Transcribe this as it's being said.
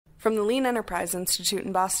From the Lean Enterprise Institute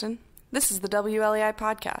in Boston, this is the WLEI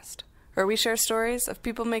podcast, where we share stories of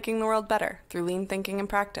people making the world better through lean thinking and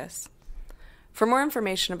practice. For more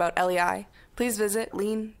information about LEI, please visit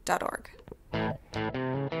lean.org.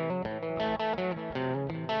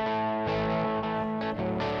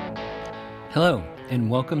 Hello,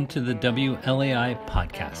 and welcome to the WLEI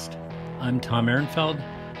podcast. I'm Tom Ehrenfeld,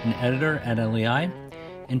 an editor at LEI,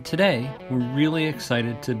 and today we're really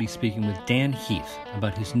excited to be speaking with Dan Heath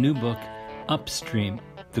about his new book, Upstream,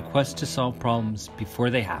 The Quest to Solve Problems Before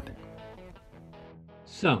They Happen.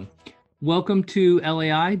 So, welcome to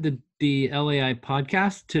LEI, the LEI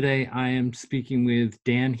podcast. Today I am speaking with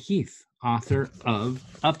Dan Heath, author of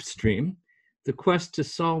Upstream, The Quest to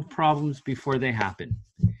Solve Problems Before They Happen.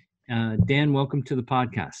 Dan, welcome to the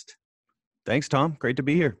podcast. Thanks, Tom. Great to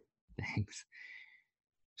be here. Thanks.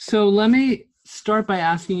 So let me start by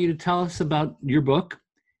asking you to tell us about your book.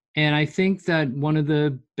 And I think that one of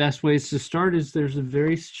the best ways to start is there's a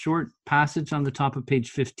very short passage on the top of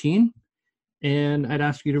page 15. And I'd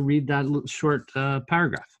ask you to read that short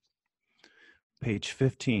paragraph. Page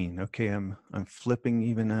 15. Okay, I'm flipping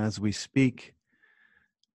even as we speak.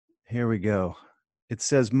 Here we go. It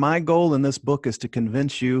says, "My goal in this book is to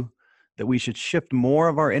convince you that we should shift more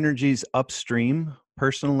of our energies upstream,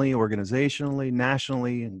 personally, organizationally,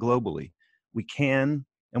 nationally, and globally. We can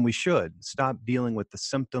and we should stop dealing with the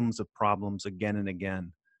symptoms of problems again and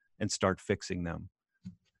again and start fixing them."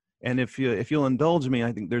 And if you'll indulge me,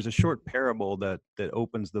 I think there's a short parable that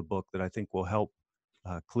opens the book that I think will help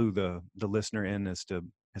clue the listener in as to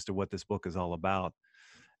what this book is all about.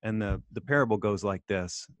 And the parable goes like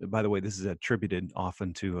this. By the way, this is attributed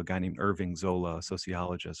often to a guy named Irving Zola, a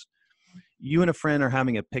sociologist. You and a friend are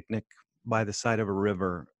having a picnic by the side of a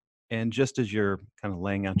river, and just as you're kind of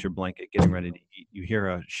laying out your blanket, getting ready to eat, you hear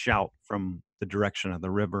a shout from the direction of the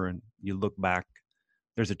river, and you look back.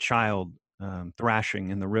 There's a child thrashing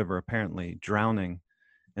in the river, apparently drowning.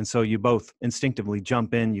 And so you both instinctively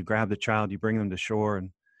jump in, you grab the child, you bring them to shore,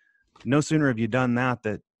 and no sooner have you done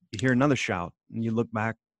that you hear another shout, and you look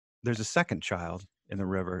back. There's a second child in the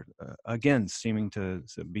river, again, seeming to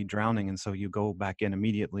be drowning. And so you go back in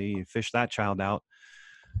immediately, you fish that child out.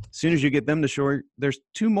 As soon as you get them to shore, there's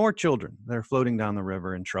two more children that are floating down the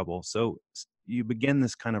river in trouble. So you begin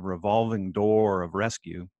this kind of revolving door of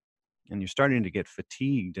rescue, and you're starting to get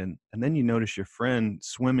fatigued. And then you notice your friend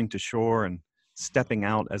swimming to shore and stepping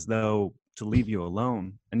out as though to leave you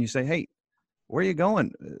alone. And you say, "Hey, where are you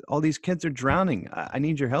going? All these kids are drowning. I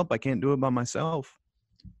need your help. I can't do it by myself."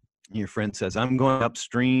 Your friend says, "I'm going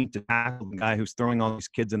upstream to tackle the guy who's throwing all these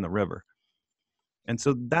kids in the river." And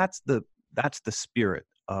so that's the spirit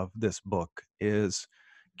of this book is,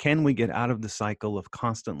 can we get out of the cycle of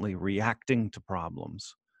constantly reacting to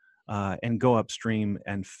problems and go upstream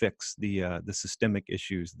and fix the systemic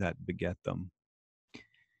issues that beget them?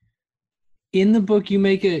 In the book, you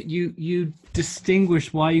make you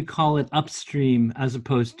distinguish why you call it upstream as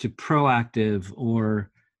opposed to proactive or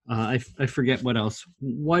I forget what else.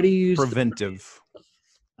 Why do you use preventive?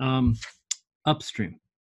 Upstream.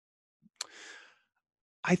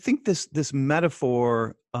 I think this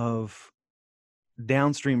metaphor of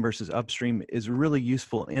downstream versus upstream is really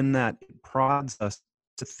useful in that it prods us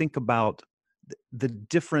to think about the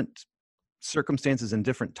different circumstances and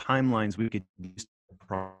different timelines we could use.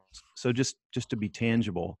 So just to be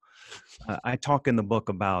tangible, I talk in the book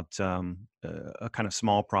about a kind of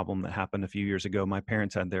small problem that happened a few years ago. My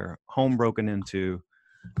parents had their home broken into.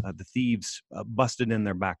 The thieves busted in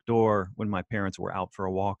their back door when my parents were out for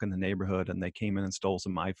a walk in the neighborhood, and they came in and stole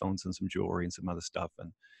some iPhones and some jewelry and some other stuff.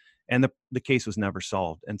 And the case was never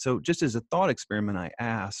solved. And so just as a thought experiment, I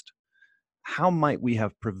asked, how might we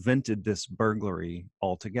have prevented this burglary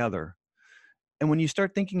altogether? And when you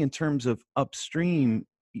start thinking in terms of upstream,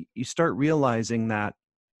 you start realizing that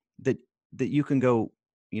you can go,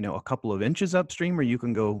 a couple of inches upstream, or you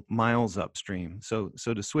can go miles upstream. So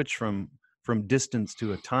to switch from distance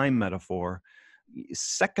to a time metaphor,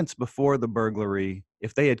 seconds before the burglary,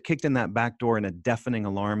 if they had kicked in that back door and a deafening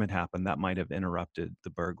alarm had happened, that might have interrupted the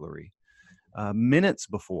burglary. Minutes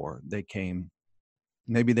before they came,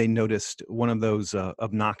 maybe they noticed one of those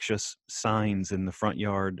obnoxious signs in the front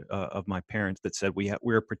yard of my parents that said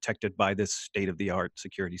we're protected by this state-of-the-art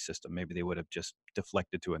security system. Maybe they would have just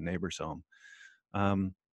deflected to a neighbor's home.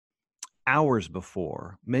 Hours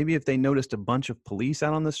before, maybe if they noticed a bunch of police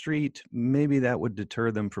out on the street, maybe that would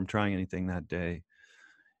deter them from trying anything that day.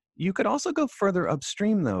 You could also go further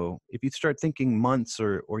upstream, though. If you start thinking months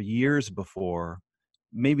or years before,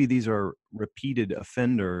 maybe these are repeated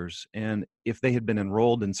offenders, and if they had been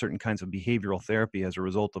enrolled in certain kinds of behavioral therapy as a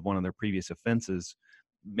result of one of their previous offenses,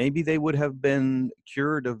 maybe they would have been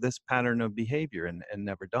cured of this pattern of behavior and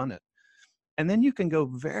never done it. And then you can go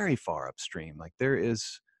very far upstream. Like there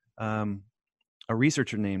is a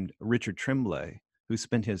researcher named Richard Tremblay who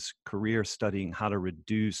spent his career studying how to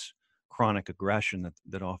reduce chronic aggression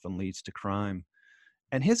that often leads to crime.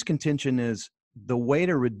 And his contention is the way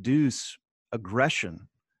to reduce aggression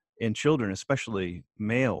in children, especially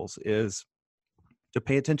males, is to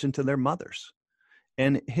pay attention to their mothers.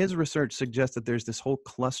 And his research suggests that there's this whole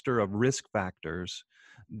cluster of risk factors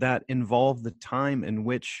that involve the time in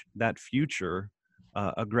which that future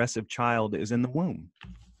aggressive child is in the womb.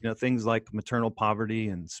 You know, things like maternal poverty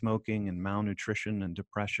and smoking and malnutrition and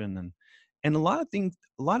depression and a lot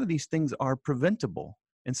of these things are preventable.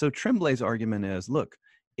 And so Tremblay's argument is, look,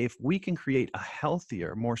 if we can create a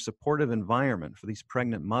healthier, more supportive environment for these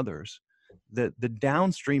pregnant mothers, the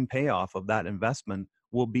downstream payoff of that investment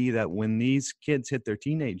will be that when these kids hit their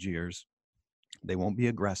teenage years, they won't be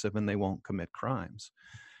aggressive and they won't commit crimes.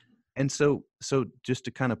 And so just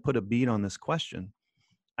to kind of put a beat on this question,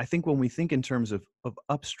 I think when we think in terms of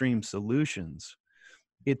upstream solutions,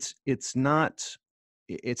 it's not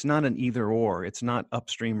an either or. It's not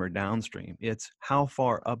upstream or downstream. It's how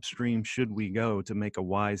far upstream should we go to make a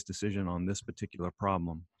wise decision on this particular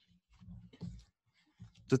problem.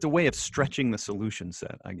 So it's a way of stretching the solution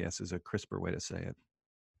set, I guess, is a crisper way to say it.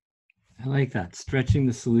 I like that, stretching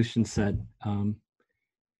the solution set.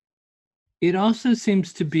 It also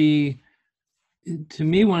seems to be, to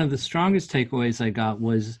me, one of the strongest takeaways I got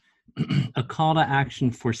was a call to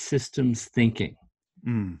action for systems thinking,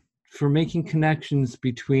 for making connections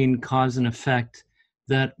between cause and effect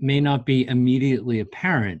that may not be immediately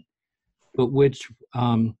apparent, but which,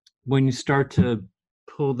 when you start to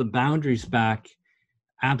pull the boundaries back,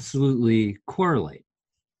 absolutely correlate.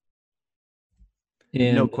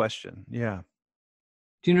 And, no question. Yeah.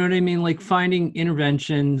 do you know what I mean? Like finding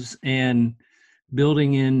interventions and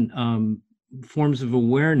building in forms of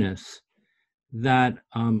awareness that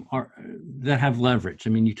that have leverage. I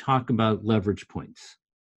mean, you talk about leverage points,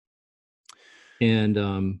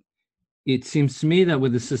 and it seems to me that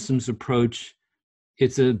with the systems approach,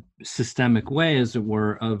 it's a systemic way, as it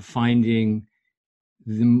were, of finding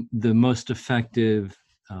the most effective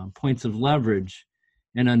points of leverage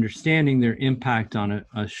and understanding their impact on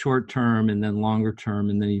a short term and then longer term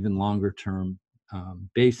and then even longer term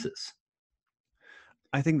basis.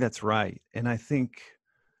 I think that's right. And I think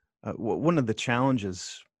one of the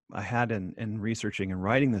challenges I had in researching and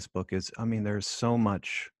writing this book is, I mean, there's so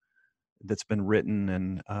much that's been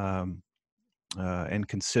written and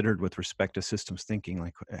considered with respect to systems thinking.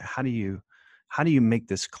 Like, how do you make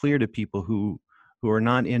this clear to people who are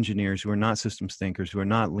not engineers, who are not systems thinkers, who are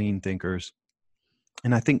not lean thinkers?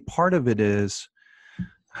 And I think part of it is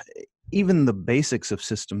even the basics of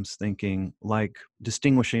systems thinking, like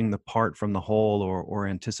distinguishing the part from the whole, or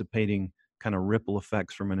anticipating kind of ripple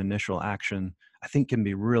effects from an initial action, I think can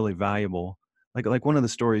be really valuable. Like one of the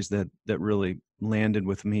stories that really landed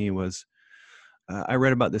with me was I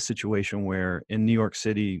read about this situation where in New York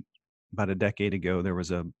City about a decade ago, there was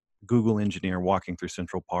a Google engineer walking through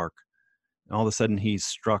Central Park. And all of a sudden he's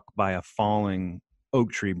struck by a falling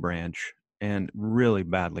oak tree branch and really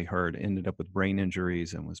badly hurt, ended up with brain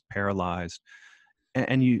injuries and was paralyzed.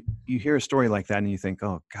 And you hear a story like that and you think,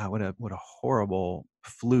 oh God, what a horrible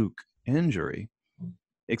fluke injury.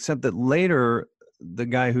 Except that later, the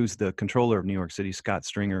guy who's the controller of New York City, Scott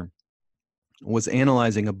Stringer, was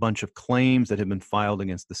analyzing a bunch of claims that had been filed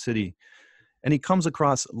against the city. And he comes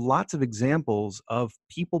across lots of examples of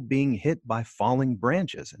people being hit by falling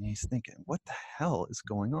branches. And he's thinking, what the hell is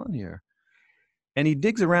going on here? And he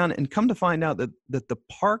digs around and come to find out that the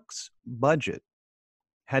park's budget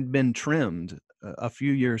had been trimmed a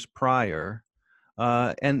few years prior,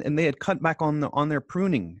 and they had cut back on their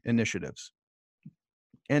pruning initiatives.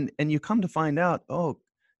 And you come to find out, oh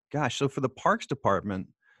gosh, so for the Parks Department,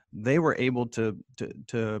 they were able to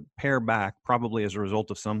pare back, probably as a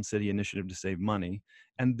result of some city initiative to save money.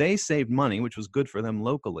 And they saved money, which was good for them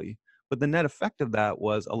locally. But the net effect of that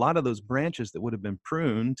was a lot of those branches that would have been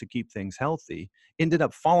pruned to keep things healthy ended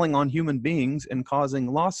up falling on human beings and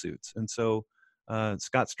causing lawsuits. And so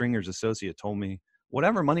Scott Stringer's associate told me,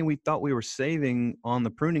 whatever money we thought we were saving on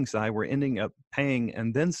the pruning side, we're ending up paying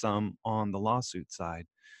and then some on the lawsuit side.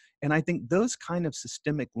 And I think those kind of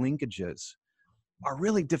systemic linkages are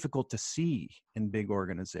really difficult to see in big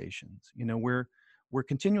organizations. You know, we're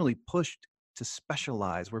continually pushed to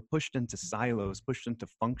specialize. We're pushed into silos, pushed into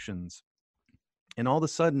functions. And all of a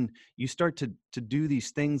sudden you start to do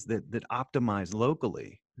these things that optimize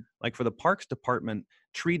locally. Like for the Parks Department,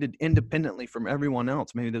 treated independently from everyone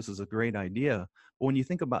else, maybe this is a great idea. But when you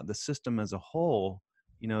think about the system as a whole,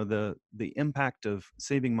 the impact of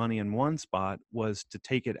saving money in one spot was to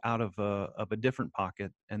take it out of a different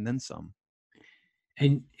pocket and then some.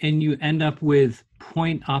 And you end up with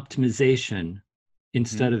point optimization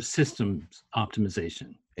instead of systems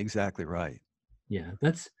optimization. Exactly right. Yeah,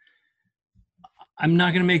 I'm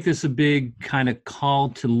not going to make this a big kind of call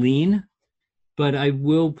to lean, but I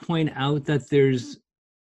will point out that there's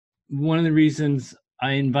one of the reasons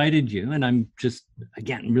I invited you, and I'm just,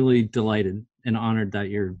 again, really delighted and honored that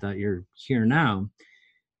you're here now,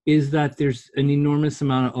 is that there's an enormous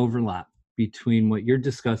amount of overlap between what you're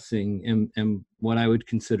discussing and what I would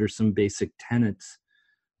consider some basic tenets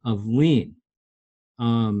of lean.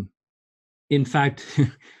 In fact,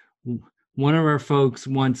 one of our folks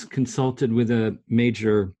once consulted with a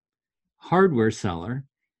major hardware seller,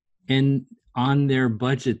 and on their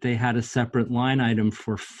budget, they had a separate line item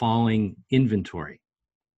for falling inventory.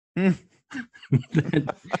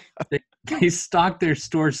 They stocked their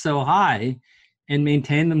stores so high and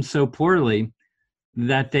maintained them so poorly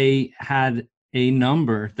that they had a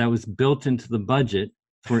number that was built into the budget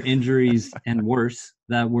for injuries and worse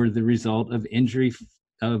that were the result of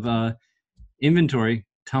inventory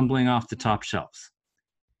tumbling off the top shelves.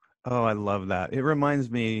 Oh, I love that. It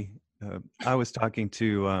reminds me, I was talking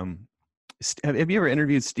to, have you ever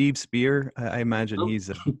interviewed Steve Spear? I imagine he's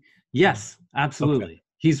yes, absolutely. Okay.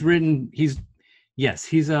 He's a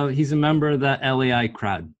member of the LAI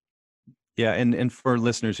crowd. Yeah, and for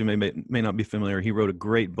listeners who may not be familiar, he wrote a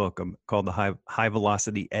great book called The High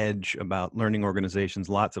Velocity Edge about learning organizations,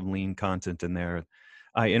 lots of lean content in there.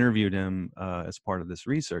 I interviewed him as part of this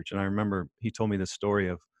research, and I remember he told me the story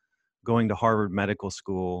of going to Harvard Medical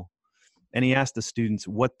School, and he asked the students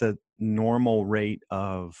what the normal rate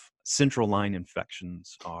of central line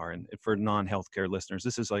infections are. And for non-healthcare listeners,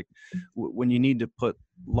 this is like when you need to put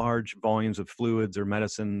large volumes of fluids or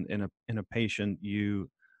medicine in a patient, you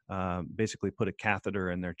basically put a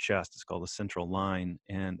catheter in their chest. It's called a central line.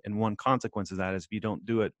 And one consequence of that is if you don't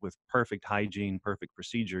do it with perfect hygiene, perfect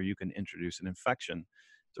procedure, you can introduce an infection.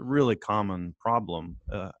 It's a really common problem,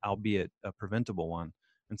 albeit a preventable one.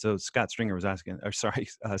 And so Steve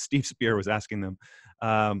Spear was asking them,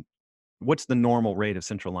 what's the normal rate of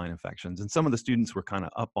central line infections? And some of the students were kind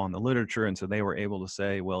of up on the literature. And so they were able to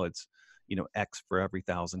say, well, it's, X for every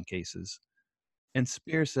 1,000 cases. And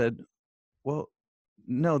Spear said, well,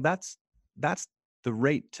 no, that's the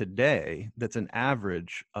rate today. That's an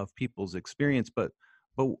average of people's experience. But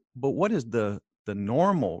what is the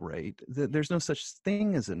normal rate? There's no such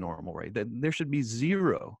thing as a normal rate. There should be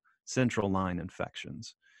 0 central line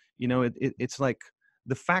infections. It's like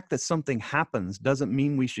the fact that something happens doesn't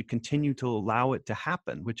mean we should continue to allow it to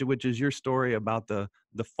happen, which is your story about the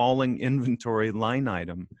falling inventory line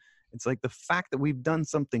item. It's like the fact that we've done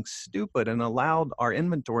something stupid and allowed our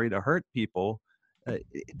inventory to hurt people,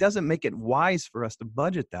 it doesn't make it wise for us to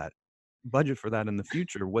budget for that in the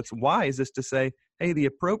future. What's wise is to say, hey, the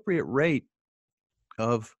appropriate rate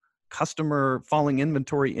of customer falling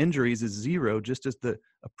inventory injuries is 0, just as the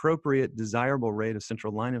appropriate desirable rate of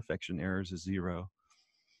central line infection errors is 0.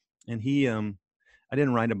 And he, I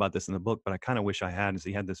didn't write about this in the book, but I kind of wish I had, is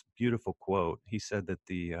he had this beautiful quote. He said that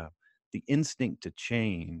the instinct to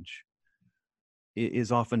change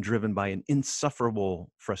is often driven by an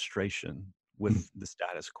insufferable frustration with the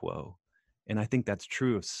status quo. And I think that's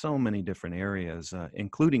true of so many different areas,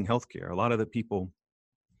 including healthcare. A lot of the people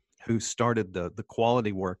who started the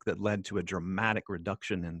quality work that led to a dramatic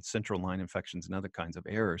reduction in central line infections and other kinds of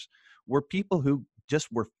errors were people who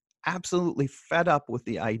just were absolutely fed up with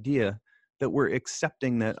the idea that we're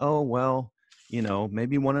accepting that, oh, well,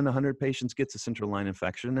 maybe 1 in 100 patients gets a central line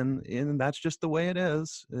infection, and that's just the way it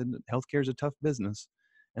is. And healthcare is a tough business.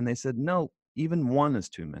 And they said, no, even 1 is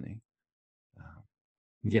too many.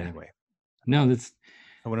 Anyway. No,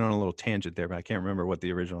 I went on a little tangent there, but I can't remember what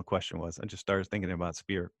the original question was. I just started thinking about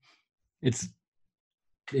Spear. It's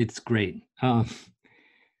great.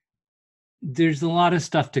 There's a lot of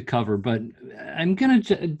stuff to cover, but I'm going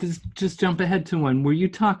to just jump ahead to one where you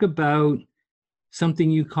talk about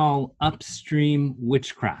something you call upstream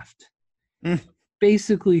witchcraft.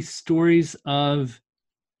 Basically stories of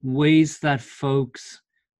ways that folks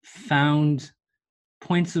found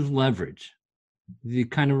points of leverage, the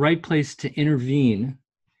kind of right place to intervene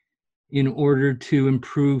in order to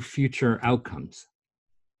improve future outcomes.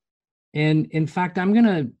 And in fact, I'm going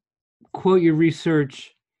to quote your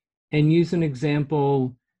research and use an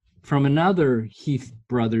example from another Heath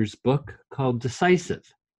Brothers book called Decisive.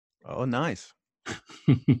 Oh, nice.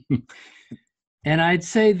 And I'd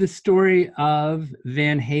say the story of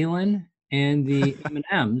Van Halen and the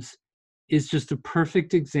M&Ms is just a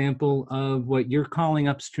perfect example of what you're calling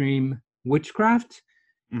upstream witchcraft,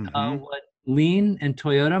 Mm-hmm. what Lean and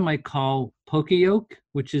Toyota might call poka-yoke,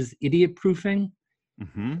 which is idiot proofing,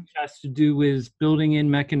 Mm-hmm. which has to do with building in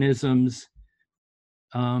mechanisms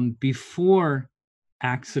before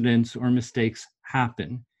accidents or mistakes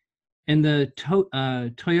happen. And the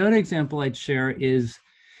Toyota example I'd share is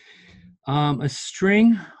a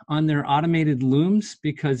string on their automated looms,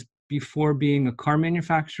 because before being a car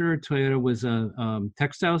manufacturer, Toyota was a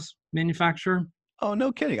textiles manufacturer. Oh,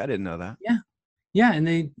 no kidding. I didn't know that. Yeah. Yeah. And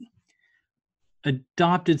they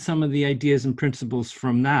adopted some of the ideas and principles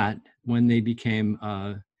from that when they became,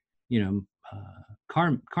 car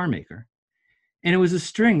maker. And it was a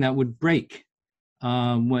string that would break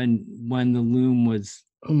when the loom was,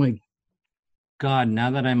 oh my God, now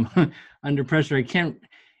that I'm under pressure, I can't.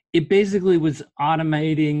 It basically was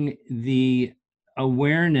automating the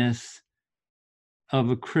awareness of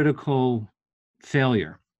a critical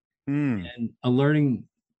failure Mm. and alerting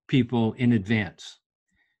people in advance.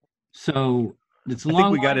 So it's a I think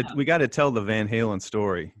long we got line. to tell the Van Halen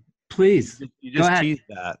story. Please You go just ahead. teased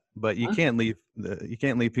that, but you Huh? can't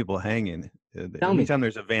leave people hanging. Tell me. Anytime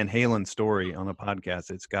there's a Van Halen story on a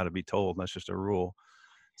podcast, it's got to be told. That's just a rule.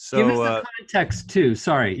 Give us So the context too.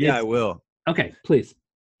 Sorry. yeah, I will. Okay, please.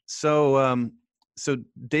 So so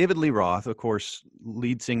David Lee Roth, of course,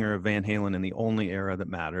 lead singer of Van Halen in the only era that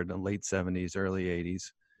mattered, the late 70s, early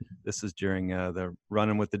 80s. This is during the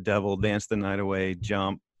Running with the Devil, Dance the Night Away,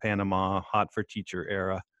 Jump, Panama, Hot for Teacher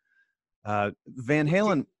era. Van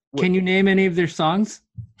Halen. Can you name any of their songs?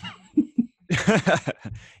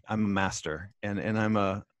 I'm a master, and I'm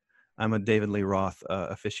a David Lee Roth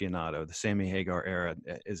aficionado. The Sammy Hagar era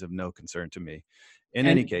is of no concern to me. In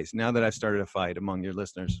any case, now that I've started a fight among your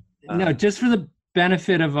listeners, No, just for the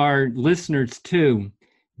benefit of our listeners too,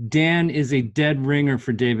 Dan is a dead ringer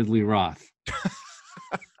for David Lee Roth.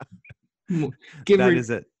 that is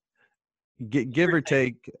it. Give or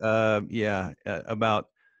take, about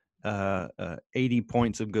 80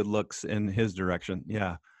 points of good looks in his direction.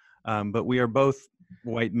 Yeah. But we are both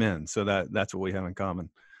white men, so that's what we have in common.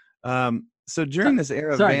 So during this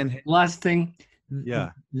era, last thing. Yeah.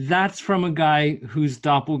 That's from a guy whose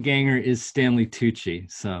doppelganger is Stanley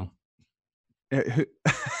Tucci. So.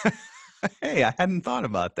 Hey, I hadn't thought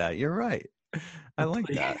about that. You're right. I like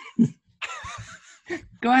that.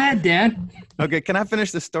 Go ahead, Dan. Okay, can I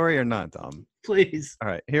finish the story or not, Tom? Please. All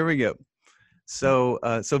right, here we go. So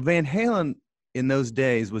Van Halen in those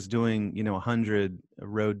days was doing 100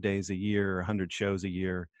 road days a year, 100 shows a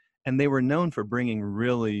year, and they were known for bringing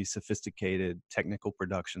really sophisticated technical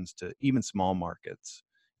productions to even small markets.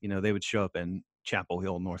 They would show up in Chapel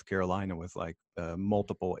Hill, North Carolina, with like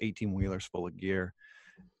multiple 18-wheelers full of gear,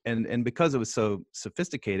 and because it was so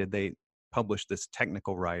sophisticated, they published this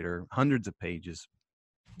technical writer, hundreds of pages,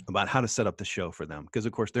 about how to set up the show for them, because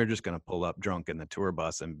of course they're just going to pull up drunk in the tour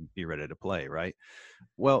bus and be ready to play, right?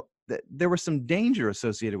 Well, there was some danger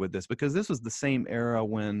associated with this, because this was the same era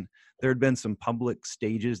when there had been some public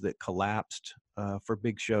stages that collapsed for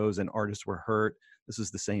big shows and artists were hurt. This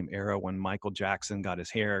was the same era when Michael Jackson got his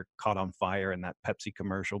hair caught on fire in that Pepsi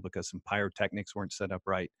commercial because some pyrotechnics weren't set up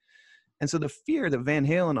right. And so the fear that Van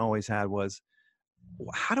Halen always had was,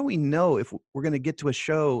 how do we know if we're going to get to a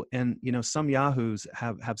show and some yahoos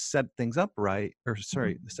have set things up right, or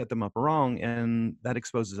set them up wrong, and that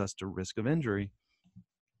exposes us to risk of injury?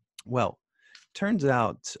 Well, turns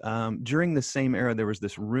out during the same era there was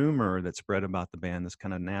this rumor that spread about the band, this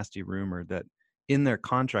kind of nasty rumor that in their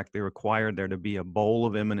contract they required there to be a bowl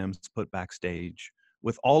of M&Ms put backstage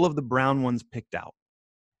with all of the brown ones picked out.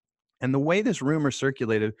 And the way this rumor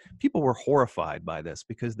circulated, people were horrified by this,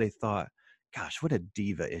 because they thought, gosh, what a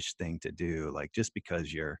diva-ish thing to do. Like, just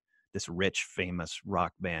because you're this rich, famous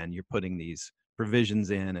rock band, you're putting these provisions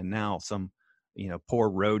in, and now some, poor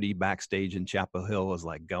roadie backstage in Chapel Hill is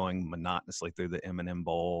like going monotonously through the M&M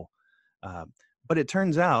bowl. But it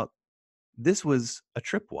turns out this was a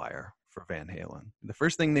tripwire for Van Halen. The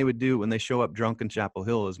first thing they would do when they show up drunk in Chapel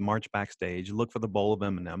Hill is march backstage, look for the bowl of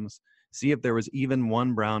M&Ms, see if there was even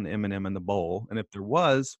one brown M&M in the bowl, and if there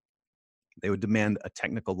was, they would demand a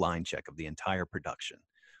technical line check of the entire production,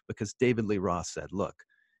 because David Lee Roth said, look,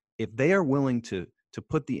 if they are willing to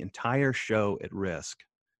put the entire show at risk,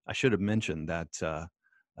 I should have mentioned that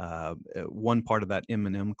one part of that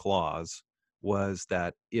M&M clause was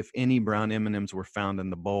that if any brown M&Ms were found in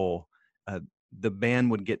the bowl, the band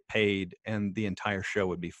would get paid and the entire show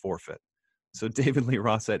would be forfeit. So David Lee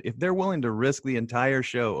Roth said, if they're willing to risk the entire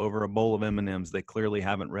show over a bowl of M&Ms, they clearly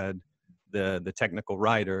haven't read the technical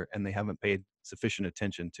writer, and they haven't paid sufficient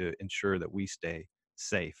attention to ensure that we stay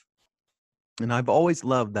safe. And I've always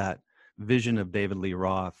loved that vision of David Lee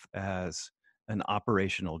Roth as an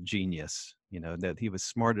operational genius. that he was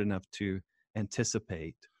smart enough to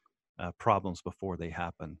anticipate problems before they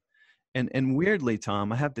happen. And weirdly,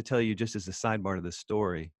 Tom, I have to tell you, just as a sidebar to this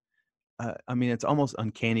story, it's almost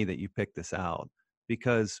uncanny that you picked this out,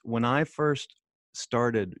 because when I first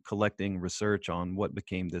started collecting research on what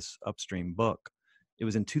became this Upstream book, it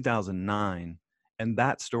was in 2009, and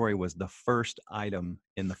that story was the first item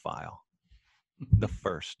in the file. The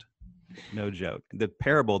first, no joke. The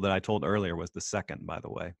parable that I told earlier was the second, by the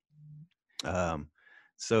way.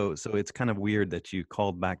 So it's kind of weird that you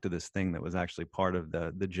called back to this thing that was actually part of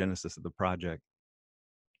the genesis of the project.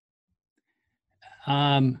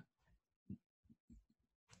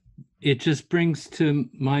 It just brings to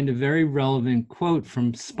mind a very relevant quote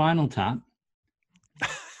from Spinal Tap.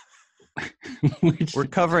 We're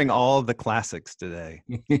covering all the classics today.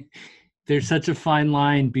 There's such a fine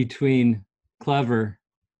line between clever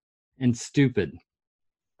and stupid.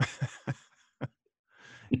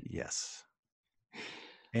 Yes.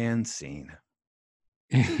 And scene.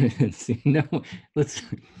 No,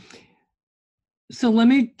 so let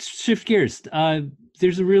me shift gears.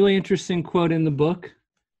 There's a really interesting quote in the book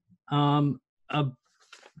on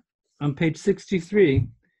page 63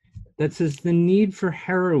 that says, "The need for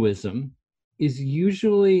heroism is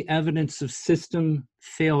usually evidence of system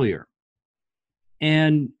failure."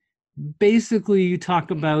 And basically you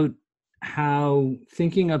talk about how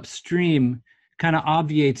thinking upstream kind of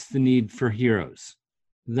obviates the need for heroes,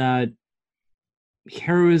 that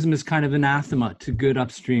heroism is kind of anathema to good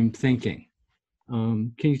upstream thinking.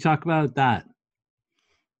 Can you talk about that?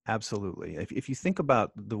 Absolutely. If you think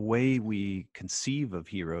about the way we conceive of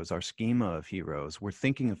heroes, our schema of heroes, we're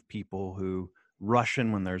thinking of people who rush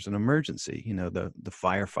in when there's an emergency. The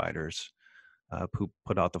firefighters who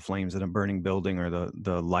put out the flames in a burning building, or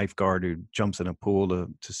the lifeguard who jumps in a pool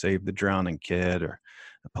to save the drowning kid, or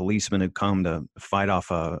a policeman who come to fight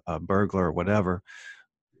off a burglar or whatever.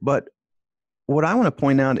 But what I want to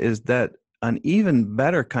point out is that an even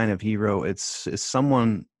better kind of hero is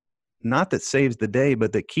someone not that saves the day,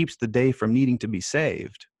 but that keeps the day from needing to be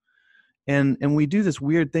saved. And we do this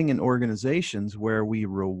weird thing in organizations where we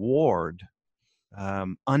reward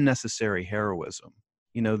unnecessary heroism.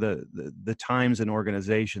 The times in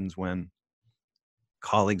organizations when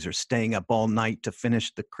colleagues are staying up all night to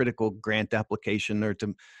finish the critical grant application, or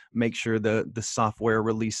to make sure the software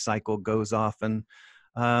release cycle goes off. And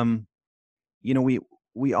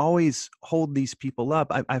we always hold these people up.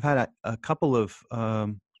 I've had a couple of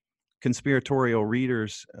conspiratorial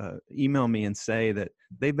readers email me and say that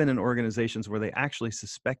they've been in organizations where they actually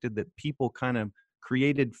suspected that people kind of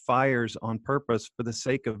created fires on purpose for the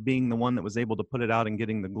sake of being the one that was able to put it out and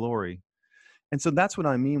getting the glory. And so that's what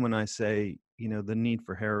I mean when I say, the need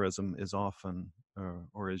for heroism is often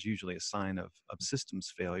or is usually a sign of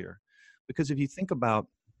systems failure. Because if you think about,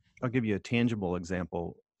 I'll give you a tangible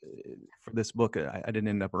example. For this book, I didn't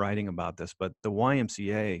end up writing about this, but the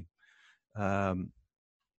YMCA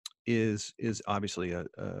is obviously a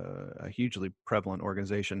hugely prevalent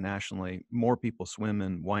organization nationally. More people swim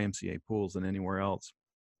in YMCA pools than anywhere else.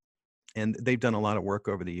 And they've done a lot of work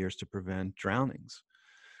over the years to prevent drownings.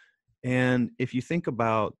 And if you think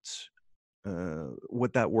about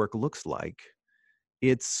what that work looks like,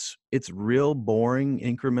 it's real boring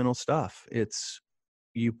incremental stuff. It's,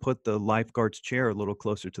 you put the lifeguard's chair a little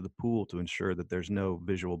closer to the pool to ensure that there's no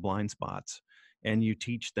visual blind spots. And you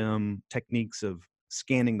teach them techniques of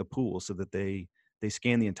scanning the pool so that they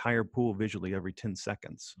scan the entire pool visually every 10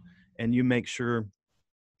 seconds. And you make sure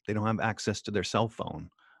they don't have access to their cell phone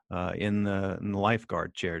in the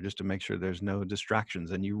lifeguard chair, just to make sure there's no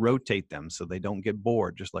distractions. And you rotate them so they don't get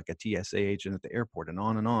bored, just like a TSA agent at the airport, and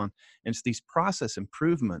on and on. And it's these process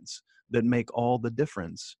improvements that make all the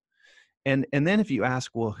difference. And then if you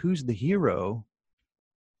ask, well, who's the hero?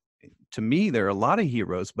 To me, there are a lot of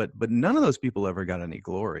heroes, but none of those people ever got any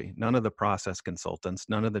glory. None of the process consultants,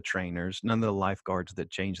 none of the trainers, none of the lifeguards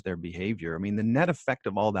that changed their behavior. I mean, the net effect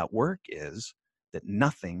of all that work is that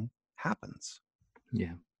nothing happens.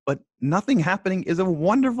 Yeah. But nothing happening is a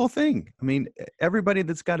wonderful thing. I mean, everybody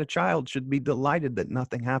that's got a child should be delighted that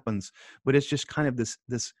nothing happens. But it's just kind of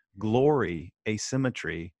this glory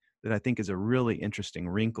asymmetry that I think is a really interesting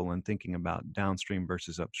wrinkle in thinking about downstream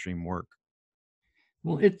versus upstream work.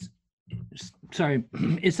 Well, it's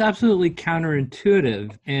absolutely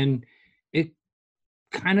counterintuitive, and it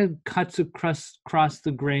kind of cuts across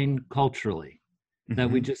the grain culturally,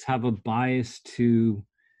 that we just have a bias to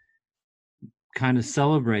kind of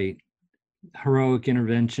celebrate heroic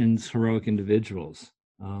interventions, heroic individuals.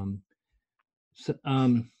 And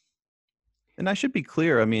And I should be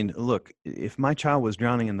clear. I mean, look, if my child was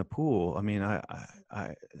drowning in the pool, I mean,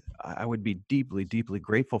 I would be deeply, deeply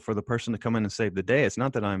grateful for the person to come in and save the day. It's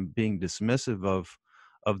not that I'm being dismissive of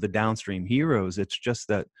the downstream heroes. It's just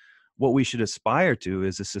that what we should aspire to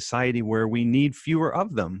is a society where we need fewer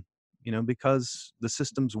of them, because the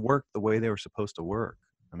systems work the way they were supposed to work.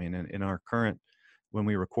 I mean, in our current, when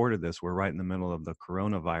we recorded this, we're right in the middle of the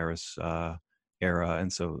coronavirus era,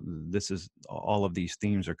 and so all of these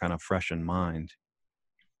themes are kind of fresh in mind.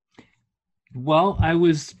 Well, I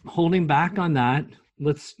was holding back on that.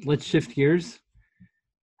 Let's shift gears.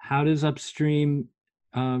 How does Upstream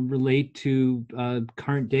relate to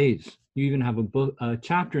current days? You even have a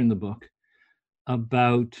chapter in the book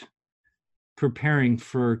about preparing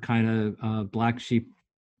for kind of black sheep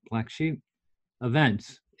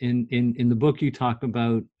events. In the book, you talk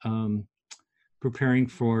about preparing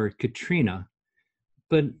for Katrina,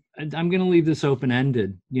 but I'm going to leave this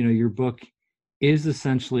open-ended. Your book is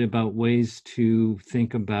essentially about ways to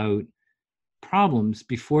think about problems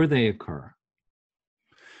before they occur.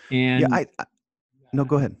 And yeah, no,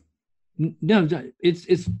 go ahead. No,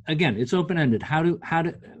 it's open-ended. How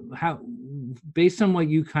based on what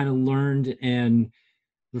you kind of learned and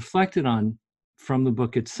reflected on from the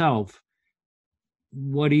book itself,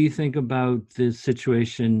 what do you think about the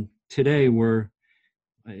situation today where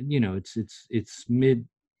it's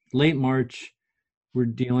late March, we're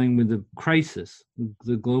dealing with the crisis,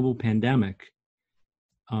 the global pandemic,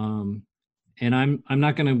 and I'm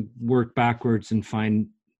not going to work backwards and find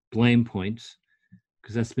blame points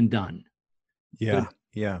because that's been done. Yeah, but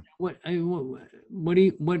yeah.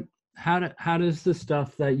 How does the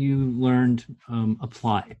stuff that you learned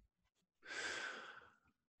apply?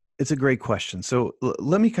 It's a great question. So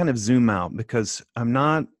let me kind of zoom out, because I'm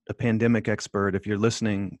not a pandemic expert. If you're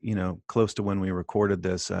listening, close to when we recorded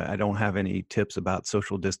this, I don't have any tips about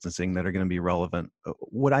social distancing that are going to be relevant.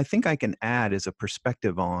 What I think I can add is a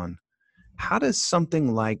perspective on how does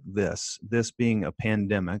something like this being a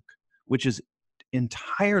pandemic, which is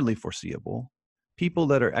entirely foreseeable, people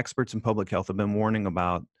that are experts in public health have been warning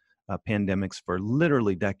about pandemics for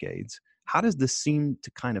literally decades. How does this seem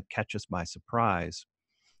to kind of catch us by surprise?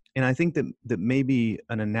 And I think that maybe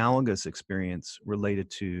an analogous experience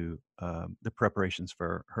related to the preparations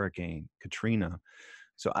for Hurricane Katrina.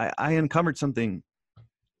 So I uncovered something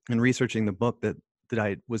in researching the book that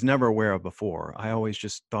I was never aware of before. I always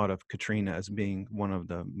just thought of Katrina as being one of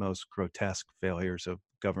the most grotesque failures of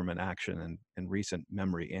government action in recent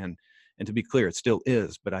memory. And to be clear, it still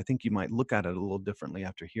is, but I think you might look at it a little differently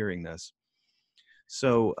after hearing this.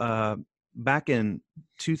 So back in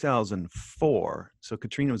 2004, so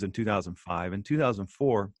Katrina was in 2005. In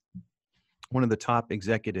 2004, one of the top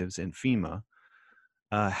executives in FEMA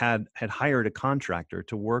had hired a contractor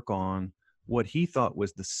to work on what he thought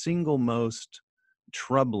was the single most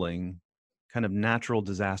troubling kind of natural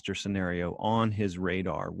disaster scenario on his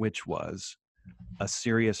radar, which was a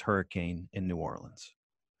serious hurricane in New Orleans.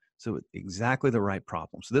 So exactly the right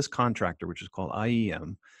problem. So this contractor, which is called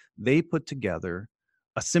IEM, they put together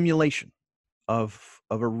a simulation of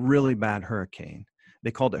a really bad hurricane.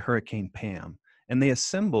 They called it Hurricane Pam. And they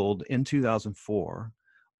assembled in 2004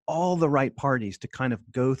 all the right parties to kind of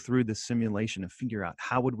go through the simulation and figure out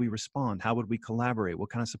how would we respond? How would we collaborate?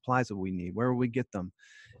 What kind of supplies would we need? Where would we get them?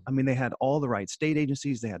 I mean, they had all the right state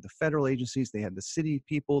agencies, they had the federal agencies, they had the city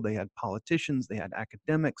people, they had politicians, they had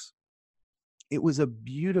academics. It was a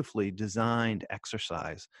beautifully designed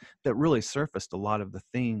exercise that really surfaced a lot of the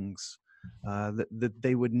things that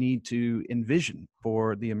they would need to envision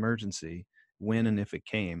for the emergency when and if it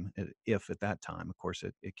came, if at that time. Of course,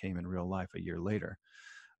 it came in real life a year later.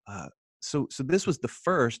 So this was the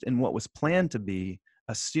first in what was planned to be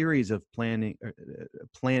a series of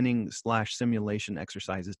planning/simulation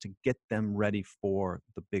exercises to get them ready for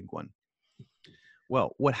the big one.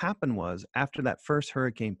 Well, what happened was, after that first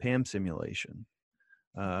Hurricane Pam simulation,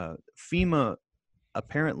 FEMA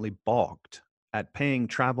apparently balked at paying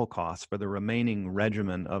travel costs for the remaining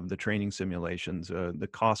regimen of the training simulations. The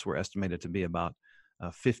costs were estimated to be about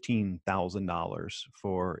 $15,000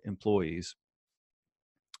 for employees.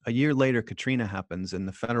 A year later, Katrina happens, and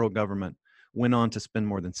the federal government went on to spend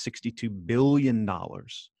more than $62 billion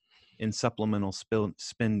in supplemental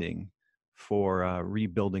spending for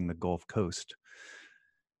rebuilding the Gulf Coast.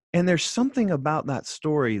 And there's something about that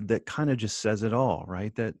story that kind of just says it all,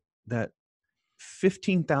 right? That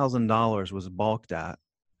 $15,000 was balked at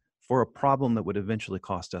for a problem that would eventually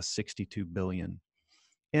cost us $62 billion.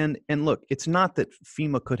 And look, it's not that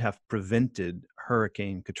FEMA could have prevented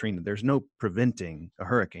Hurricane Katrina. There's no preventing a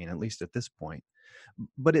hurricane, at least at this point.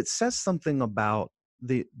 But it says something about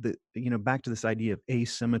back to this idea of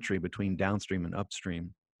asymmetry between downstream and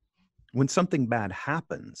upstream. When something bad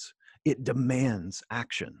happens, it demands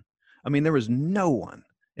action. I mean, there was no one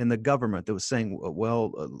in the government that was saying,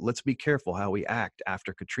 well, let's be careful how we act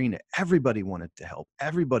after Katrina. Everybody wanted to help.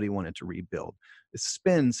 Everybody wanted to rebuild.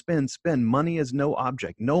 Spend, spend, spend. Money is no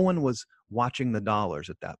object. No one was watching the dollars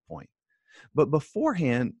at that point. But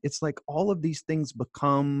beforehand, it's like all of these things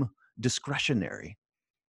become discretionary.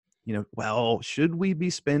 Well, should we be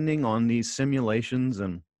spending on these simulations?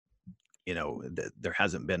 And there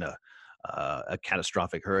hasn't been a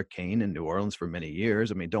catastrophic hurricane in New Orleans for many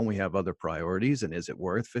years. I mean, don't we have other priorities? And is it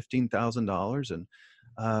worth $15,000?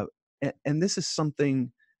 And this is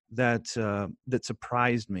something that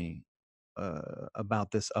surprised me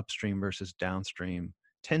about this upstream versus downstream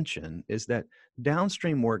tension, is that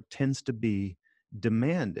downstream work tends to be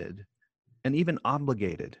demanded and even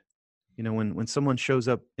obligated. When someone shows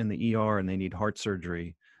up in the ER and they need heart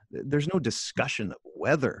surgery, there's no discussion of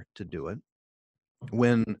whether to do it.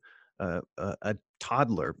 When a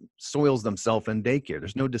toddler soils themselves in daycare,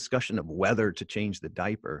 there's no discussion of whether to change the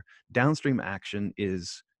diaper. Downstream action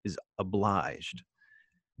is obliged.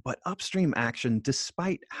 But upstream action,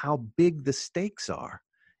 despite how big the stakes are,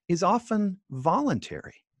 is often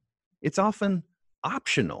voluntary. It's often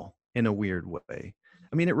optional in a weird way.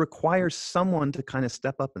 I mean, it requires someone to kind of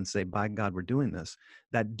step up and say, by God, we're doing this.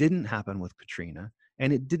 That didn't happen with Katrina,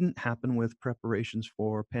 and it didn't happen with preparations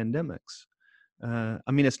for pandemics.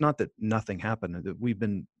 I mean, it's not that nothing happened. We've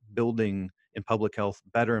been building in public health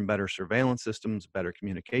better and better surveillance systems, better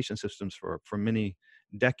communication systems for many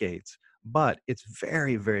decades. But it's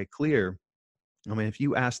very, very clear. I mean, if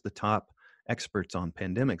you ask the top experts on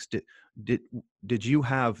pandemics, did you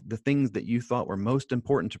have the things that you thought were most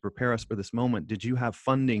important to prepare us for this moment? Did you have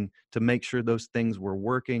funding to make sure those things were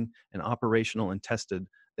working and operational and tested?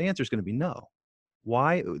 The answer is going to be no.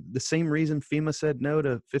 Why? The same reason FEMA said no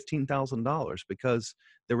to $15,000, because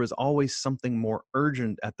there was always something more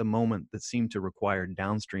urgent at the moment that seemed to require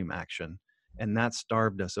downstream action. And that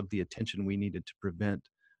starved us of the attention we needed to prevent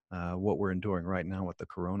what we're enduring right now with the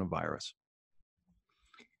coronavirus.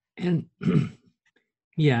 And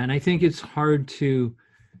yeah, and I think it's hard to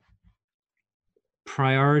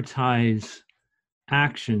prioritize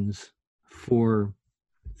actions for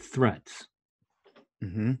threats.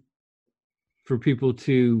 Mm-hmm. For people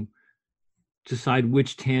to decide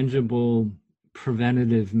which tangible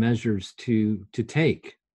preventative measures to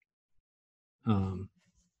take.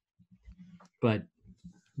 But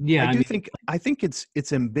yeah, I think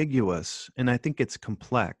it's ambiguous, and I think it's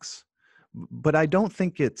complex, but I don't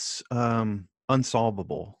think it's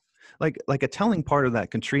unsolvable. Like a telling part of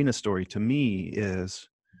that Katrina story to me is,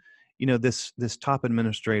 this top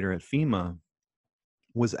administrator at FEMA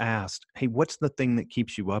was asked, "Hey, what's the thing that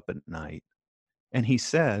keeps you up at night?" And he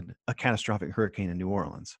said, a catastrophic hurricane in New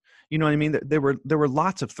Orleans. You know what I mean? There were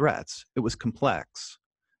lots of threats. It was complex.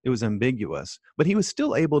 It was ambiguous. But he was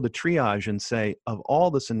still able to triage and say, of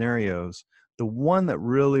all the scenarios, the one that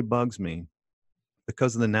really bugs me,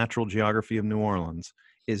 because of the natural geography of New Orleans,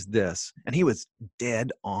 is this. And he was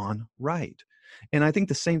dead on right. And I think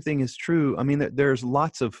the same thing is true. I mean, there's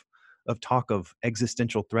lots of talk of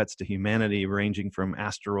existential threats to humanity, ranging from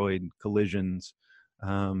asteroid collisions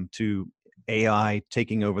to AI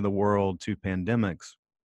taking over the world to pandemics.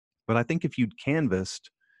 But I think if you'd canvassed,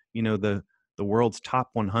 the world's top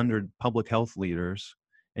 100 public health leaders,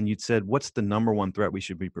 and you'd said, what's the number one threat we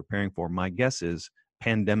should be preparing for? My guess is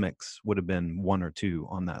pandemics would have been one or two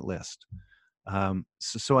on that list.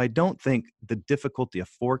 So I don't think the difficulty of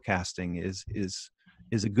forecasting is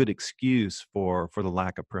a good excuse for the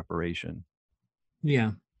lack of preparation.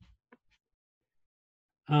 Yeah.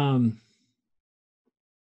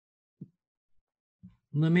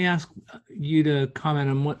 Let me ask you to comment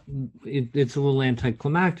on what it's a little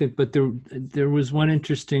anticlimactic, but there was one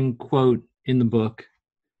interesting quote in the book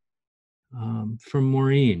from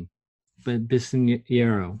Maureen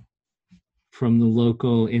Bissiniero from the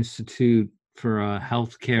local Institute for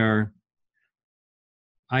Healthcare,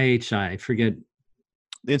 I forget.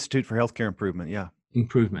 The Institute for Healthcare Improvement, yeah.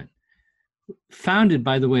 Improvement. Founded,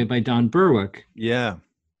 by the way, by Don Berwick. Yeah.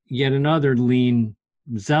 Yet another lean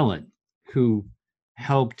zealot who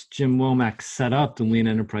helped Jim Womack set up the Lean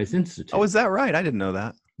Enterprise Institute. Oh, is that right? I didn't know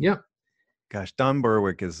that. Yep. Gosh, Don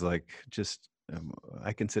Berwick is like just,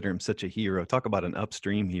 I consider him such a hero. Talk about an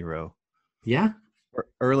upstream hero. Yeah.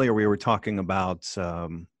 Earlier we were talking about,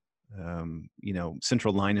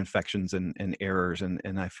 central line infections and errors.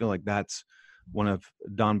 And I feel like that's one of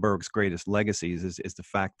Don Berwick's greatest legacies is the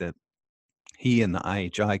fact that he and the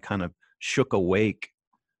IHI kind of shook awake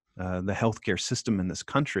the healthcare system in this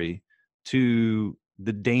country to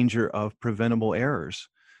the danger of preventable errors.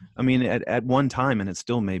 I mean, at one time, and it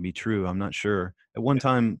still may be true, I'm not sure, at one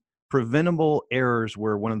time, preventable errors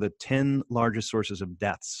were one of the 10 largest sources of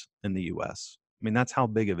deaths in the US. I mean, that's how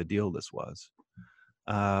big of a deal this was.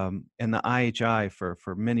 And the IHI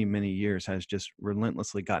for many, many years has just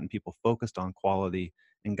relentlessly gotten people focused on quality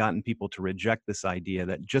and gotten people to reject this idea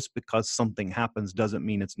that just because something happens doesn't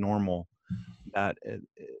mean it's normal, that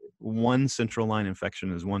one central line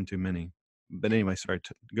infection is one too many. But anyway, sorry,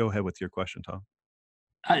 go ahead with your question, Tom.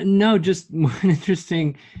 No, just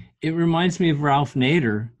interesting. It reminds me of Ralph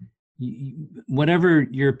Nader. Whatever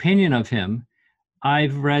your opinion of him,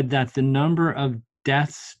 I've read that the number of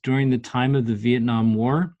deaths during the time of the Vietnam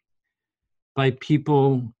War by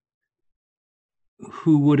people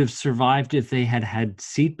who would have survived if they had had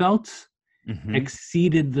seatbelts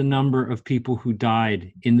exceeded the number of people who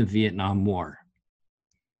died in the Vietnam War.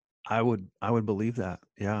 I would believe that.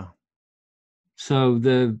 Yeah. So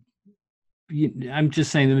I'm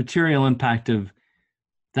just saying the material impact of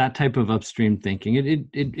that type of upstream thinking,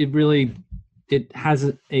 it really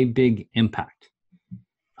has a big impact.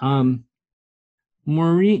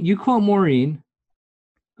 Maureen, you quote Maureen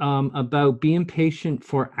about being patient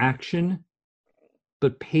for action,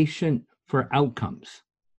 but patient for outcomes.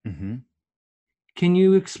 Mm-hmm. Can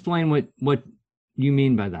you explain what you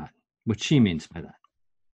mean by that? What she means by that?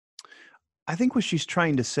 I think what she's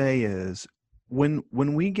trying to say is when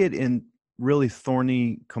we get in really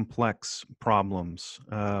thorny, complex problems,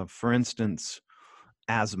 for instance,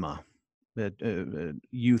 asthma,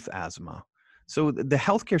 youth asthma. So the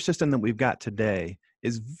healthcare system that we've got today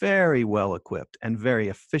is very well equipped and very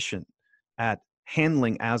efficient at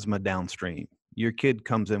handling asthma downstream. Your kid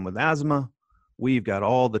comes in with asthma. We've got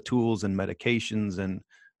all the tools and medications and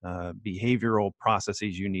behavioral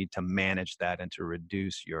processes you need to manage that and to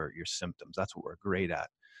reduce your symptoms. That's what we're great at.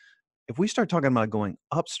 If we start talking about going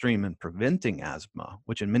upstream and preventing asthma,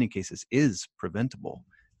 which in many cases is preventable,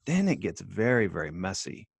 then it gets very, very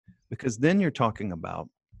messy, because then you're talking about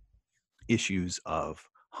issues of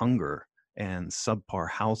hunger and subpar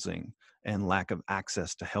housing and lack of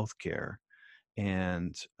access to healthcare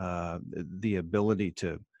and the ability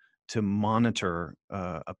to monitor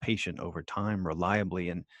a patient over time reliably,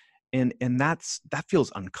 and that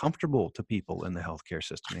feels uncomfortable to people in the healthcare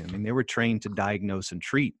system. I mean, they were trained to diagnose and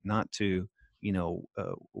treat, not to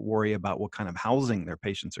worry about what kind of housing their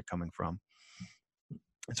patients are coming from.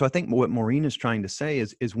 So I think what Maureen is trying to say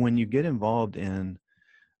is when you get involved in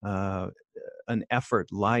an effort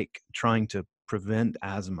like trying to prevent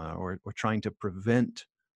asthma or trying to prevent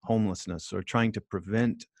homelessness or trying to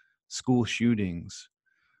prevent school shootings,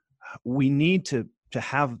 we need to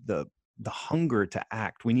have the hunger to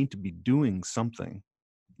act. We need to be doing something.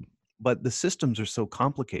 But the systems are so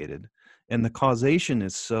complicated and the causation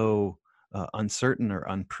is so uncertain or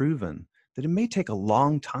unproven that it may take a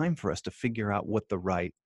long time for us to figure out what the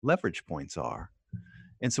right leverage points are.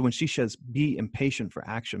 And so when she says, be impatient for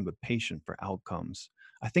action, but patient for outcomes,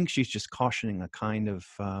 I think she's just cautioning a kind of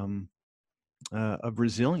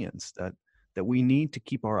resilience that we need to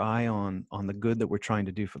keep our eye on the good that we're trying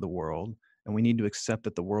to do for the world. And we need to accept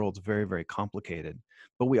that the world's very, very complicated.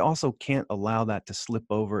 But we also can't allow that to slip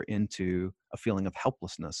over into a feeling of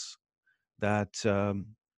helplessness, that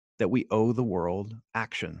we owe the world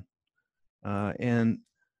action. And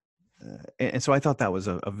so I thought that was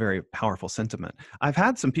a very powerful sentiment. I've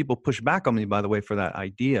had some people push back on me, by the way, for that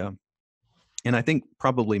idea. And I think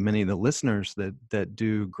probably many of the listeners that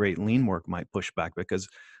do great lean work might push back, because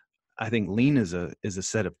I think lean is a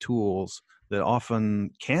set of tools that often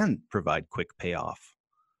can provide quick payoff.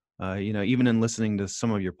 Even in listening to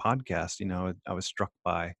some of your podcasts, I was struck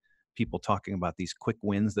by people talking about these quick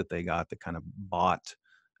wins that they got that kind of bought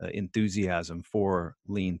enthusiasm for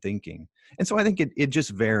lean thinking. And so I think it just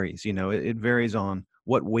varies. It varies on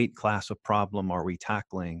what weight class of problem are we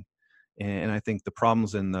tackling. And I think the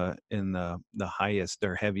problems in the highest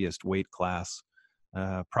or heaviest weight class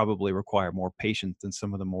probably require more patience than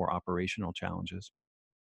some of the more operational challenges.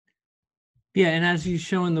 Yeah, and as you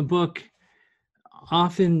show in the book,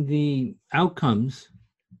 often the outcomes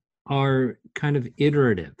are kind of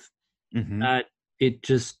iterative. That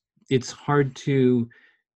it's hard to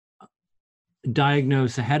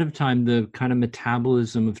diagnose ahead of time the kind of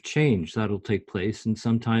metabolism of change that'll take place, and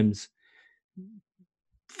sometimes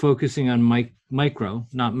focusing on micro,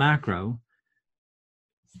 not macro,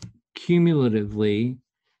 cumulatively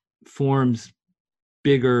forms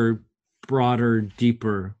bigger, broader,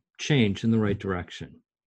 deeper change in the right direction.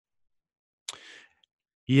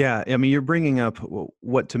 Yeah, I mean, you're bringing up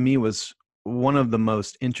what to me was one of the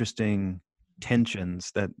most interesting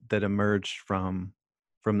tensions that emerged from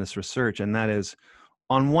this research, and that is,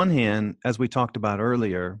 on one hand, as we talked about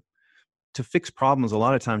earlier, to fix problems, a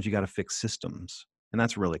lot of times you got to fix systems, and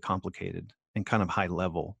that's really complicated and kind of high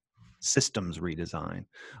level systems redesign.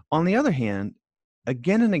 On the other hand,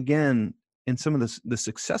 again and again, in some of the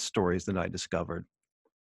success stories that I discovered,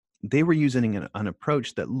 they were using an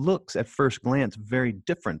approach that looks at first glance very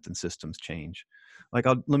different than systems change. Like,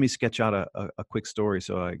 let me sketch out a quick story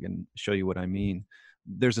so I can show you what I mean.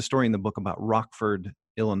 There's a story in the book about Rockford,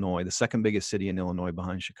 Illinois, the second biggest city in Illinois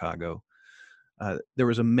behind Chicago. There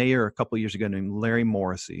was a mayor a couple of years ago named Larry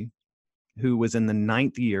Morrissey, who was in the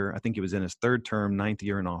ninth year. I think he was in his third term, ninth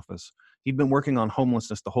year in office. He'd been working on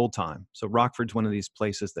homelessness the whole time. So Rockford's one of these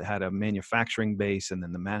places that had a manufacturing base, and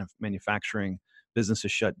then the manufacturing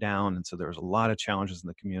businesses shut down. And so there was a lot of challenges in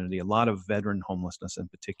the community, a lot of veteran homelessness in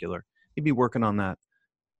particular. He'd be working on that,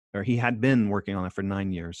 or he had been working on it for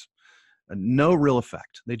 9 years. No real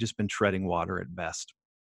effect. They'd just been treading water at best.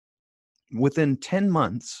 Within 10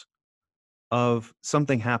 months of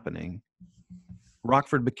something happening,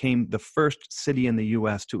 Rockford became the first city in the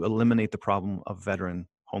U.S. to eliminate the problem of veteran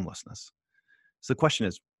homelessness. So the question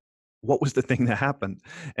is, what was the thing that happened?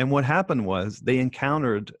 And what happened was they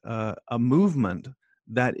encountered a movement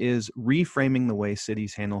that is reframing the way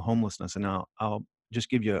cities handle homelessness. And I'll just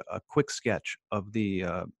give you a quick sketch of the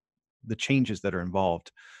changes that are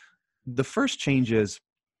involved. The first change is,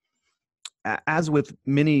 as with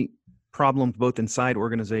many problems both inside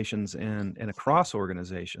organizations and across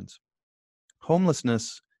organizations,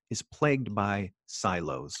 homelessness is plagued by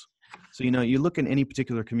silos. So, you look in any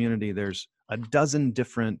particular community, there's a dozen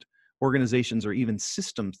different organizations or even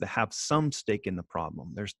systems that have some stake in the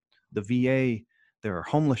problem. There's the VA, there are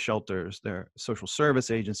homeless shelters, there are social service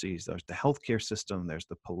agencies, there's the healthcare system, there's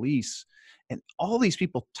the police, and all these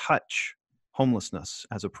people touch homelessness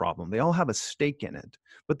as a problem. They all have a stake in it,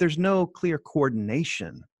 but there's no clear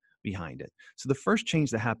coordination behind it. So the first change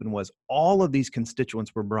that happened was all of these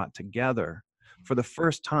constituents were brought together for the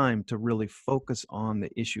first time to really focus on the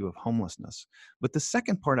issue of homelessness. But the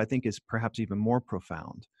second part, I think, is perhaps even more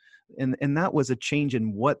profound. And that was a change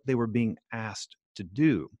in what they were being asked to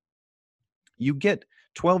do. You get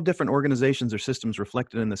 12 different organizations or systems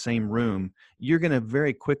reflected in the same room, you're going to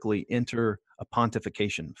very quickly enter a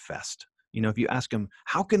pontification fest. If you ask them,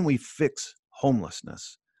 how can we fix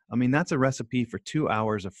homelessness? I mean, that's a recipe for 2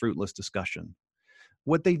 hours of fruitless discussion.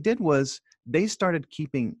 What they did was they started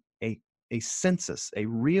keeping a census, a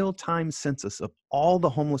real-time census of all the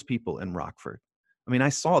homeless people in Rockford. I mean, I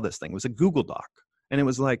saw this thing. It was a Google Doc. And it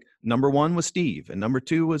was like, number 1 was Steve, and number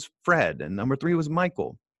 2 was Fred, and number 3 was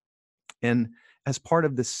Michael. And as part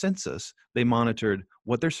of this census, they monitored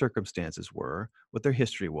what their circumstances were, what their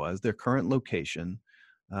history was, their current location,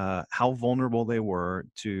 how vulnerable they were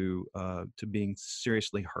to being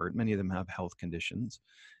seriously hurt. Many of them have health conditions.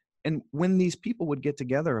 And when these people would get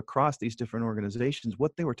together across these different organizations,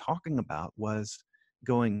 what they were talking about was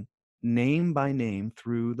going name by name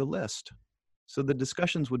through the list. So the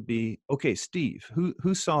discussions would be, okay, Steve,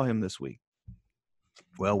 who saw him this week?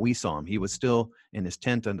 Well, we saw him. He was still in his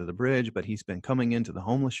tent under the bridge, but he's been coming into the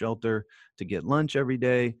homeless shelter to get lunch every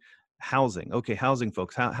day. Housing. Okay, housing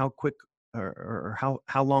folks, how quick or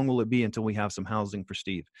how long will it be until we have some housing for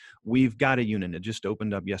Steve? We've got a unit. It just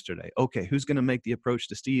opened up yesterday. Okay, who's going to make the approach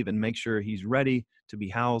to Steve and make sure he's ready to be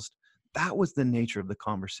housed? That was the nature of the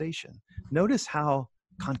conversation. Notice how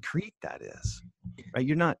concrete that is, right?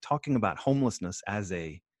 You're not talking about homelessness as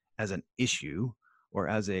an issue or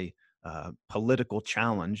as a political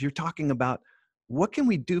challenge. You're talking about, what can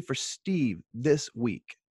we do for Steve this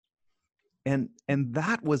week? And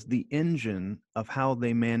that was the engine of how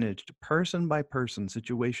they managed person by person,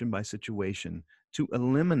 situation by situation, to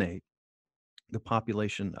eliminate the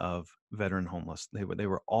population of veteran homeless. They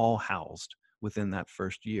were all housed within that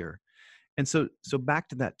first year. And so back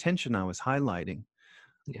to that tension I was highlighting.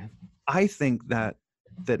 Yeah. I think that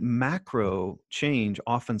macro change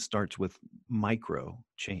often starts with micro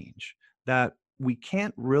change, that we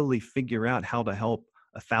can't really figure out how to help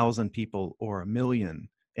 1,000 people or 1 million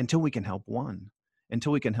until we can help 1,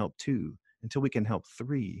 until we can help 2, until we can help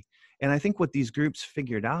 3. And I think what these groups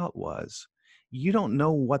figured out was, you don't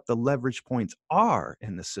know what the leverage points are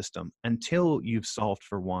in the system until you've solved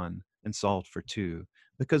for 1 and solved for 2.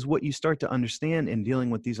 Because what you start to understand in dealing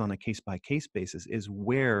with these on a case-by-case basis is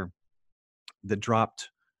where the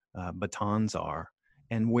dropped batons are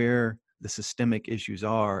and where the systemic issues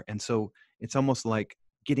are. And so it's almost like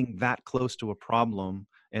getting that close to a problem.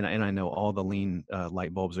 And I know all the lean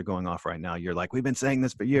light bulbs are going off right now. You're like, we've been saying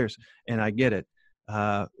this for years, and I get it.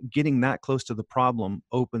 Getting that close to the problem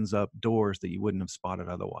opens up doors that you wouldn't have spotted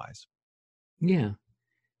otherwise. Yeah.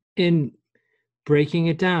 And breaking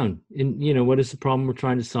it down and, what is the problem we're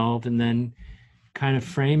trying to solve, and then kind of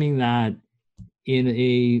framing that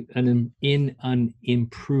in an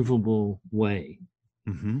improvable way.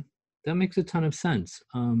 Mm-hmm. That makes a ton of sense.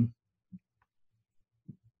 Let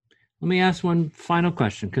me ask one final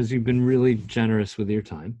question, because you've been really generous with your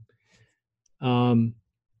time. I'm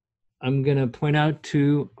going to point out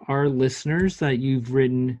to our listeners that you've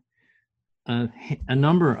written a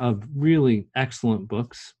number of really excellent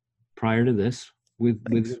books prior to this with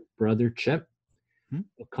your brother Chip,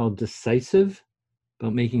 called Decisive,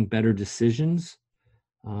 about making better decisions,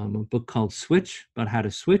 a book called Switch, about how to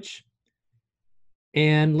switch.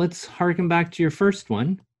 And let's harken back to your first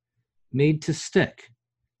one, Made to Stick,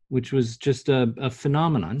 which was just a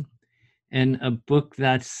phenomenon, and a book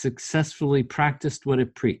that successfully practiced what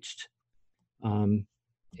it preached, and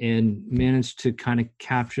managed to kind of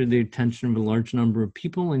capture the attention of a large number of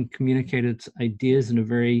people and communicate its ideas in a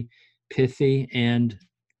very pithy and,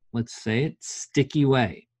 let's say it, sticky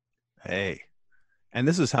way. Hey, and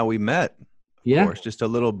this is how we met, of course. Just a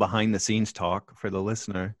little behind the scenes talk for the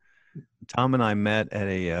listener. Tom and I met at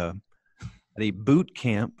a boot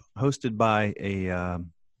camp hosted by a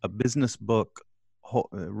business book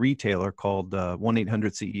retailer called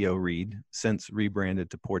 1-800-CEO Read, since rebranded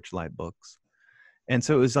to Porchlight Books. And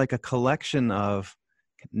so it was like a collection of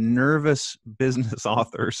nervous business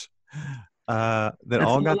authors that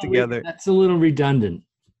all got together. That's a little redundant.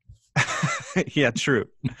 Yeah, true.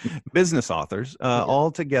 Business authors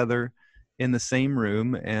all together in the same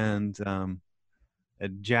room, and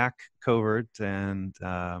Jack Covert and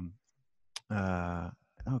Todd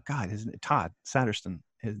Satterston.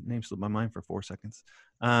 His name slipped my mind for 4 seconds.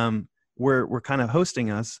 We're kind of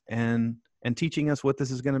hosting us and teaching us what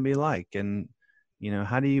this is going to be like, and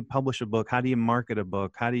how do you publish a book? How do you market a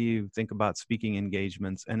book? How do you think about speaking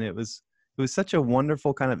engagements? And it was such a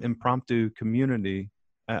wonderful kind of impromptu community.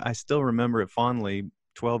 I still remember it fondly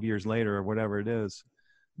 12 years later, or whatever it is.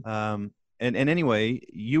 And anyway,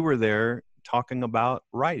 you were there talking about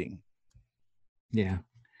writing. Yeah.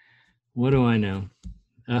 What do I know?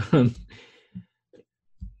 What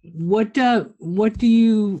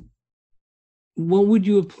would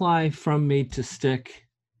you apply from Made to Stick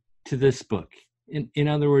to this book? In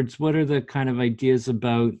other words, what are the kind of ideas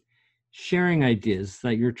about sharing ideas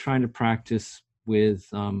that you're trying to practice with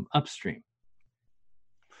Upstream?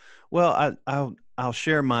 Well, I'll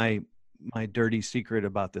share my dirty secret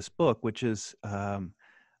about this book, which is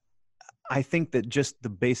I think that just the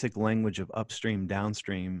basic language of upstream,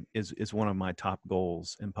 downstream is one of my top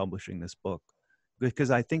goals in publishing this book,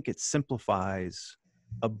 because I think it simplifies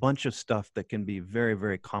a bunch of stuff that can be very,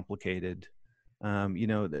 very complicated.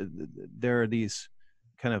 There are these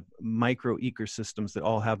kind of micro ecosystems that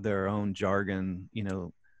all have their own jargon,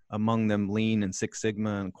 among them Lean and Six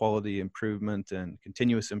Sigma and quality improvement and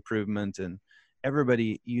continuous improvement. And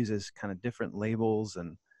everybody uses kind of different labels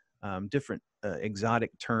and different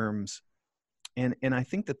exotic terms. And I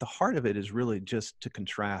think that the heart of it is really just to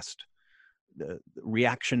contrast the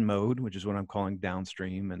reaction mode, which is what I'm calling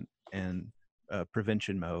downstream, and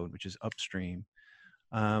prevention mode, which is upstream.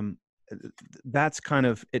 That's kind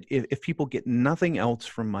of, if people get nothing else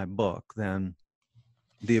from my book, then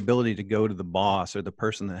the ability to go to the boss or the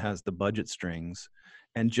person that has the budget strings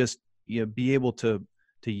and just be able to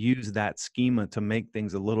use that schema to make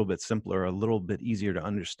things a little bit simpler, a little bit easier to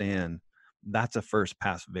understand, that's a first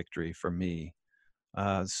pass victory for me.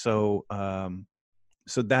 So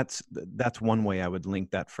that's one way I would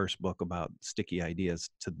link that first book about sticky ideas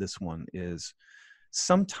to this one. Is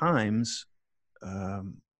sometimes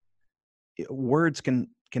words can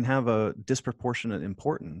have a disproportionate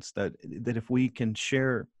importance, that if we can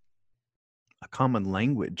share a common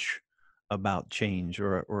language about change,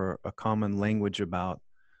 or a common language about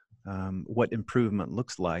what improvement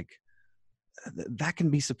looks like, that can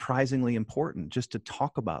be surprisingly important, just to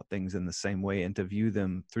talk about things in the same way and to view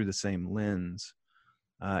them through the same lens.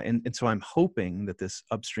 And so I'm hoping that this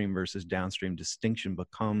upstream versus downstream distinction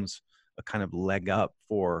becomes a kind of leg up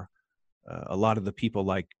for a lot of the people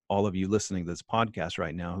like all of you listening to this podcast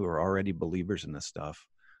right now, who are already believers in this stuff,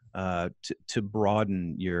 to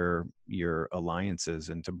broaden your alliances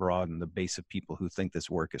and to broaden the base of people who think this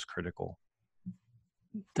work is critical.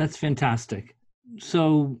 That's fantastic.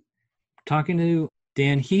 So, talking to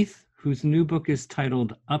Dan Heath, whose new book is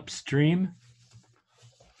titled Upstream: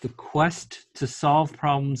 The Quest to Solve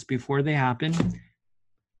Problems Before They Happen.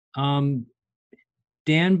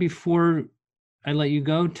 Dan, before I let you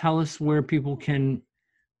go, tell us where people can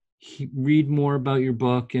read more about your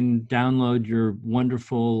book and download your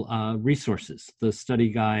wonderful resources, the study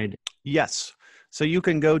guide. Yes. So you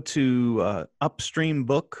can go to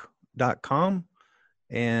upstreambook.com,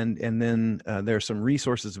 And then there are some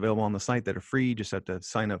resources available on the site that are free. You just have to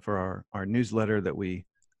sign up for our newsletter that we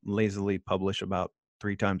lazily publish about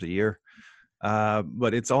 3 times a year.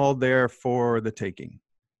 But it's all there for the taking.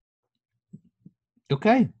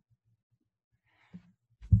 Okay.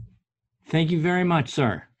 Thank you very much,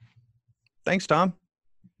 sir. Thanks, Tom.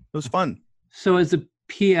 It was fun. So as a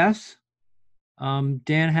PS,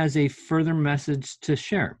 Dan has a further message to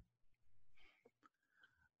share.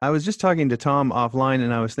 I was just talking to Tom offline,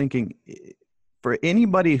 and I was thinking, for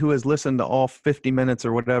anybody who has listened to all 50 minutes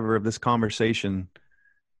or whatever of this conversation,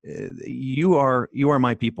 you are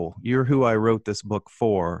my people. You're who I wrote this book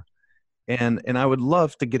for. And I would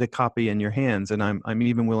love to get a copy in your hands, and I'm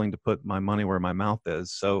even willing to put my money where my mouth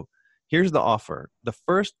is. So here's the offer. The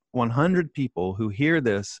first 100 people who hear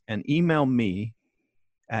this and email me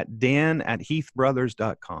at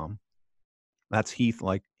dan@heathbrothers.com. That's Heath,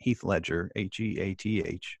 like Heath Ledger,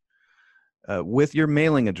 Heath, with your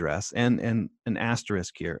mailing address and an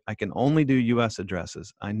asterisk here. I can only do U.S.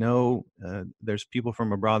 addresses. I know there's people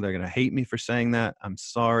from abroad that are going to hate me for saying that. I'm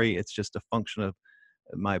sorry. It's just a function of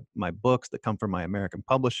my books that come from my American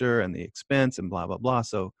publisher and the expense and blah, blah, blah.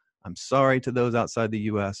 So I'm sorry to those outside the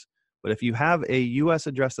U.S. But if you have a U.S.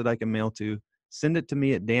 address that I can mail to, send it to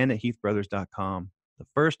me at dan@heathbrothers.com. The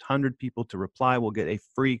first 100 people to reply will get a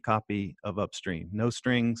free copy of Upstream. No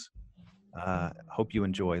strings. Hope you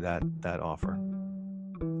enjoy that offer.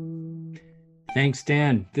 Thanks,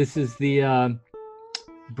 Dan. This is the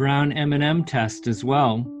Brown M&M test as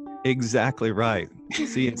well. Exactly right.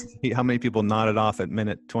 See how many people nodded off at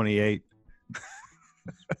minute 28.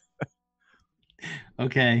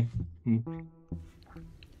 Okay.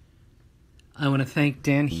 I want to thank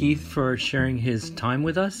Dan Heath for sharing his time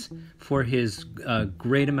with us, for his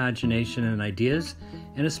great imagination and ideas,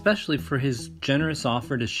 and especially for his generous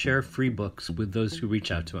offer to share free books with those who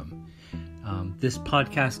reach out to him. This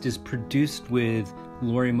podcast is produced with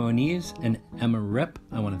Lori Moniz and Emma Ripp.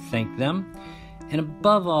 I want to thank them. And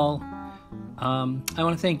above all, I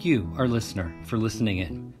want to thank you, our listener, for listening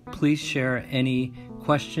in. Please share any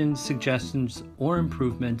questions, suggestions, or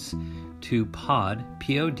improvements to pod,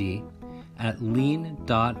 P-O-D, at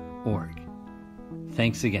lean.org.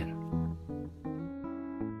 Thanks again.